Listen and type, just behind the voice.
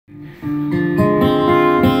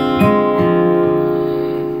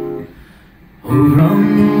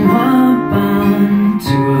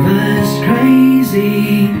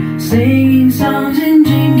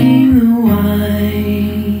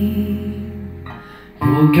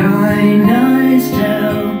For kindness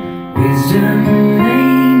tell, wisdom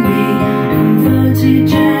mainly, and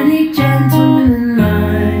photogenic, gentle and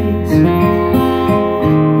light.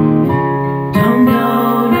 Don't go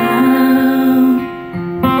now,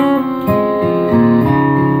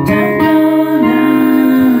 don't go now.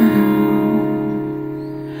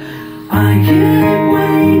 I can't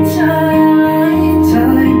wait a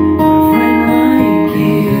lifetime for a friend like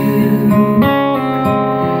you.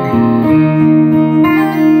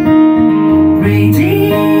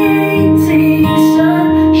 Radiating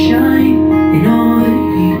sunshine in all that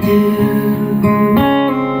you do.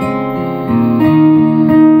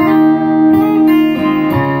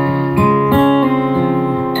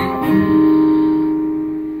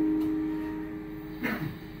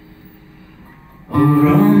 Oh,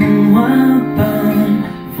 run, Wildbahn,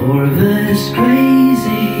 for this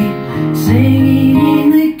crazy, singing in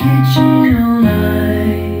the kitchen all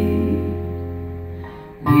night.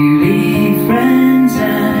 Newly friends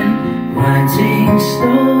and writing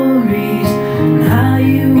stories on how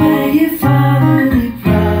you wear your fatherly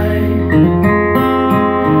pride.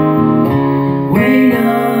 Wait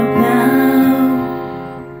up now,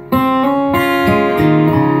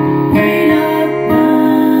 wait up now.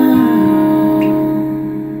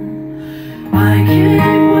 I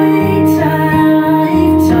can't wait a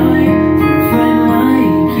lifetime for a friend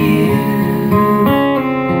like you.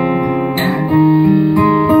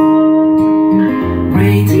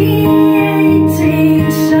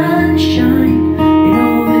 Radiating sunshine in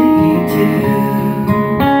all that you do.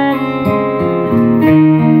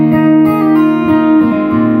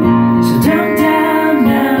 So don't down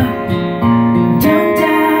now, don't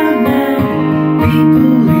down now.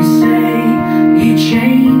 People who say you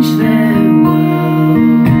changed their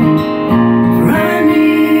world. For I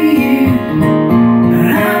knew you,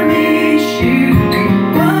 and I miss you.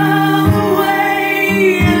 Oh, the way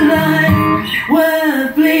your life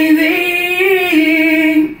worth living.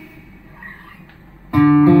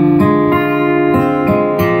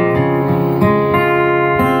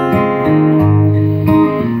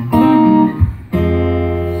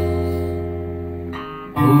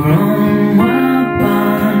 Over on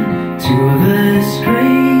Wildbahn to the